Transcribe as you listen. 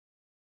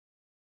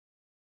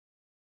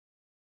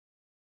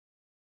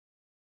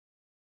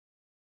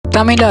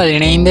தமிழால்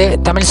இணைந்த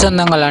தமிழ்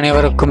சொந்தங்கள்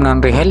அனைவருக்கும்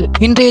நன்றிகள்.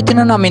 இன்றைய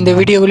தினம் நாம் இந்த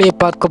வீடியோவிலே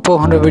பார்க்க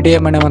போகின்ற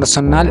விடயம் என்னவென்று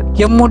சொன்னால்,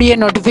 எம்முடைய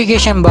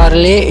நோட்டிபிகேஷன்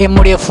பாரிலே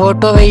எம்முடைய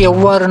போட்டோவை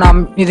எவ்வாறு நாம்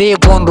இதே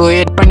போன்று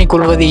எட் பண்ணிக்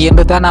கொள்வது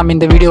என்று தான் நாம்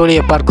இந்த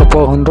வீடியோவிலே பார்க்க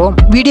போகின்றோம்.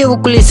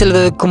 வீடியோவுக்குள்ளே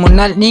செல்வதற்கு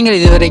முன்னால் நீங்கள்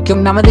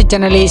இதுவரைக்கும் நமது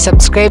சேனலை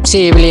சப்ஸ்கிரைப்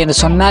செய்யவில்லை என்று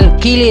சொன்னால்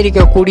கீழே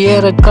இருக்கக்கூடிய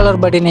ரெட்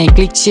கலர் பட்டனை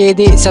கிளிக்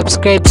செய்து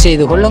சப்ஸ்கிரைப்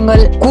செய்து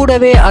கொள்ளுங்கள்.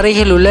 கூடவே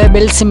அருகில் உள்ள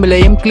பெல்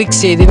சிம்பிளையும் கிளிக்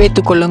செய்து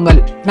வைத்துக்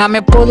கொள்ளுங்கள். நாம்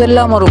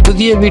எப்போதெல்லாம் ஒரு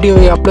புதிய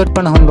வீடியோவை அப்லோட்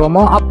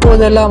பண்ணுகின்றோமோ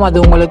அப்போதெல்லாம் அது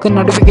உங்களுக்கு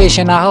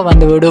நோட்டிபிகேஷனாக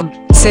வந்துவிடும்.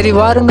 சரி,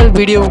 வாருங்கள்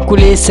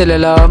வீடியோவுக்குள்ளே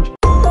செல்லலாம்.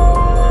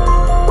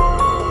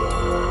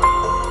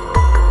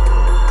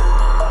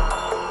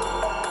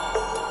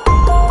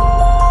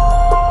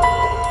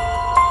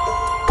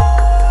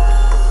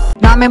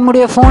 நாம்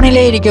நம்முடைய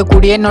போனிலே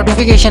இருக்கக்கூடிய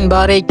நோட்டிபிகேஷன்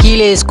பாரை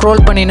கீழே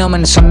ஸ்க்ரோல் பண்ணினோம்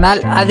என்று சொன்னால்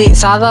அது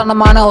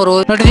சாதாரணமான ஒரு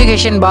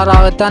நோட்டிபிகேஷன்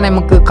பாராகத்தான்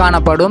நமக்கு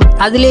காணப்படும்.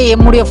 அதிலே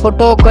நம்முடைய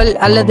போட்டோக்கள்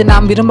அல்லது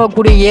நாம்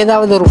விரும்பக்கூடிய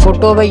ஏதாவது ஒரு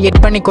போட்டோவை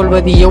எட் பண்ணிக்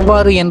கொள்வது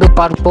எவ்வாறு என்று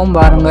பார்ப்போம்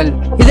வாருங்கள்.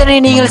 இதனை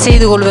நீங்கள்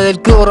செய்து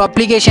கொள்வதற்கு ஒரு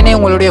அப்ளிகேஷனை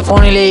உங்களுடைய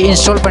போனிலே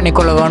இன்ஸ்டால்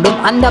பண்ணிக்கொள்ள வேண்டும்.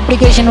 அந்த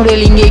அப்ளிகேஷனுடைய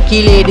லிங்கை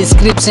கீழே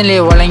டிஸ்கிரிப்ஷனிலே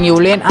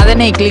வழங்கியுள்ளேன்.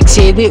 அதனை கிளிக்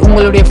செய்து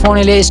உங்களுடைய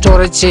போனிலே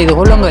ஸ்டோரேஜ் செய்து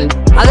கொள்ளுங்கள்.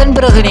 அதன்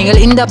பிறகு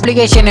நீங்கள் இந்த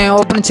அப்ளிகேஷனை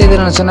ஓபன்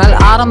செய்தீர்கள் சொன்னால்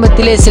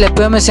ஆரம்பத்திலே சில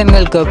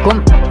பெர்மிஷன்கள் கேட்கும்.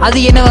 அது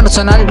என்னவென்று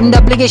சொன்னால், இந்த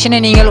அப்ளிகேஷனை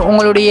நீங்கள்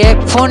உங்களுடைய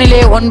போனிலே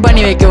ஒன்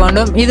பண்ணி வைக்க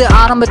வேண்டும். இது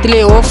ஆரம்பத்திலே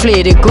ஆஃப்ல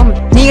இருக்கும்.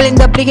 நீங்கள்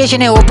இந்த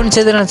அப்ளிகேஷனை ஓபன்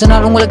செய்தீர்கள்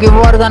சொன்னால் உங்களுக்கு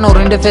இவ்வாறு தான் ஒரு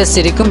இன்டர்ஃபேஸ்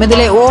இருக்கும்.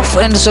 இதிலே ஆஃப்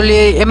என்று சொல்லி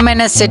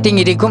MNS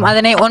செட்டிங் இருக்கும்.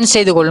 அதனை ஒன்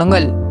செய்து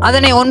கொள்ளுங்கள்.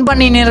 அதனை ஒன்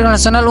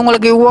பண்ணினீர்கள் சொன்னால்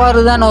உங்களுக்கு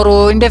இவ்வாறு தான் ஒரு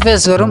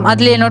இன்டர்ஃபேஸ் வரும்.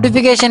 அதிலே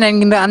நோட்டிபிகேஷன்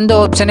என்கின்ற அந்த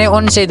ஆப்ஷனை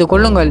ஒன் செய்து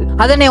கொள்ளுங்கள்.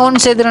 அதனை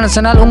ஒன் செய்தீர்கள்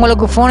சொன்னால்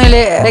உங்களுக்கு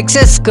போனிலே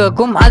எக்ஸஸ்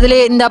கேட்கும். அதிலே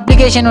இந்த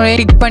அப்ளிகேஷனை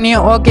கிளிக் பண்ணி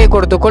ஓகே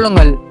கொடுத்து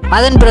கொள்ளுங்கள்.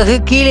 அதன் பிறகு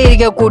கீழே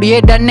இருக்கக்கூடிய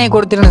டன்னை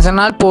கொடுத்தீர்கள்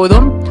சொன்னால்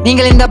போதும்.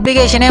 நீங்கள் இந்த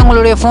அப்ளிகேஷனை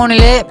உங்களுடைய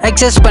போனிலே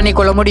அக்சஸ்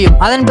பண்ணிக்கொள்ள முடியும்.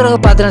 அதன் பிறகு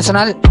பார்த்தீர்கள்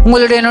சொன்னால்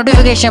உங்களுடைய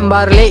நோட்டிபிகேஷன்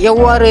பாரிலே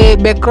எவ்வாறு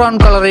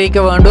பேக்ரவுண்ட் கலர்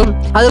இருக்க வேண்டும்,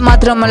 அது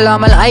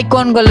மாத்திரமல்லாமல்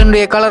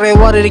ஐகான்களுடைய கலர்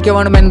எவ்வாறு இருக்க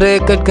வேண்டும் என்று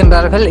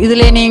கேட்கின்றார்கள்.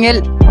 இதிலே நீங்கள்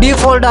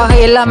டிஃபால்ட்டாக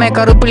எல்லாமே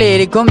கருப்பிலே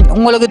இருக்கும்.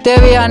 உங்களுக்கு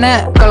தேவையான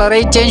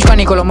கலரை சேஞ்ச்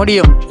பண்ணிக்கொள்ள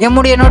முடியும்.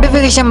 எம்முடைய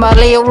நோட்டிபிகேஷன்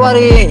பார்ல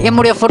எவ்வாறு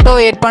எம்முடைய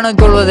போட்டோவை எட்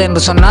பண்ணிக்கொள்வது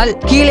என்று சொன்னால்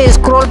கீழே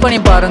ஸ்க்ரோல் பண்ணி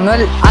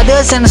பாருங்கள்.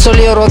 அதர்ஸ் என்று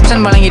சொல்லி ஒரு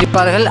ஆப்ஷன்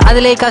வழங்கியிருப்பார்கள்.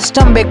 அதிலே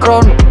கஸ்டம்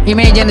பேக்ரவுண்ட்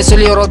இமேஜ் என்று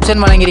சொல்லி ஒரு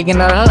ஆப்ஷன்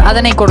வழங்கியிருக்கின்றார்கள்.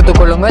 அதனை கொடுத்துக்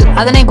கொள்ளுங்கள்.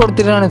 அதனை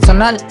கொடுத்தீர்கள்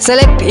சொன்னால்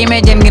செலக்ட்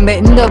இமேஜ் என்கின்ற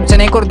இந்த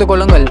ஆப்ஷனை கொடுத்துக்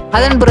கொள்ளுங்கள்.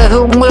 அதன் பிறகு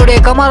உங்களுடைய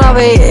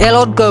கேமராவை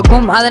எலோட்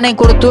கேட்கும். அதனை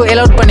கொடுத்து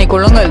எலோட் பண்ணிக்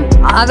கொள்ளுங்கள்.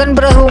 அதன்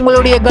பிறகு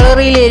உங்களுடைய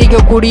கேலரியில்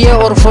இருக்கக்கூடிய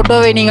ஒரு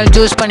போட்டோவை நீங்கள்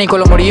சூஸ்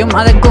பண்ணிக்கொள்ள முடியும்.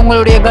 அதற்கு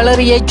உங்களுடைய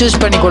கேலரியை சூஸ்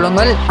பண்ணிக்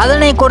கொள்ளுங்கள்.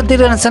 அதனை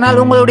கொடுத்தீர்கள்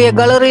சொன்னால் உங்களுடைய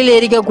கேலரியில்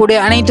இருக்கக்கூடிய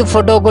அனைத்து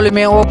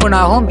போட்டோக்களுமே ஓபன்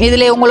ஆகும்.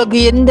 இதிலே உங்களுக்கு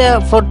எந்த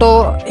போட்டோ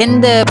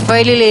எந்த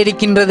ஃபைலில்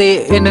இருக்கின்றது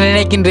என்று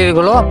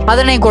நினைக்கின்றீர்களோ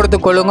அதனை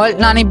கொடுத்துக் கொள்ளுங்கள்.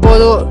 நான்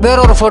இப்போது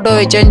வேறொரு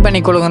போட்டோவை சேஞ்ச்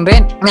பண்ணிக்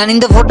கொள்கின்றேன். நான்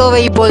இந்த போட்டோவை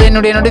இப்போது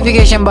என்னுடைய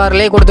நோட்டிபிகேஷன்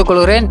பாரிலே கொடுத்துக்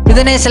கொள்கிறேன்.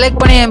 இதனை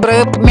செலக்ட் பண்ணி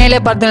பிறகு மேலே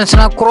பார்த்தீங்கன்னா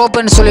சொன்னால் crop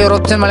என்று சொல்லி ஒரு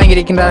ஆப்ஷன் வழங்கி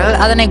இருக்கின்றார்கள்.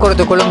 அதனை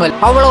கொடுத்துக் கொள்ளுங்கள்.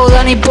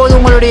 அவ்வளவுதான். இப்போது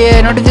உங்களுடைய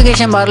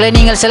நோட்டிபிகேஷன் பாரிலே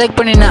நீங்கள் செலக்ட்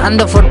பண்ணின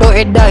அந்த போட்டோ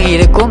எட் ஆகி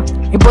இருக்கும்.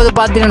 இப்போது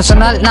பார்த்தீங்கன்னு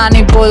சொன்னால் நான்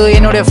இப்போது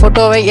என்னுடைய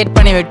போட்டோவை எட்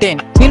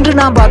பண்ணிவிட்டேன். இன்று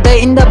நான் பார்த்த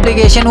இந்த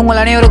அப்ளிகேஷன்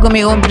உங்கள் அனைவருக்கும்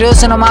மிகவும்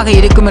பிரயோசனமாக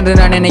இருக்கும் என்று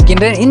நான்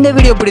நினைக்கின்றேன். இந்த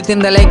வீடியோ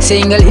பிடித்திருந்த லைக்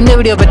செய்யுங்கள். இந்த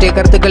வீடியோ பற்றிய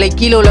கருத்துக்களை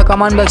கீழே உள்ள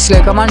கமெண்ட்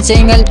பாக்ஸில் கமெண்ட்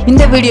செய்யுங்கள்.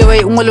 இந்த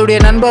வீடியோவை உங்களுடைய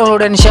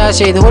நண்பர்களுடன் ஷேர்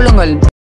செய்து கொள்ளுங்கள்.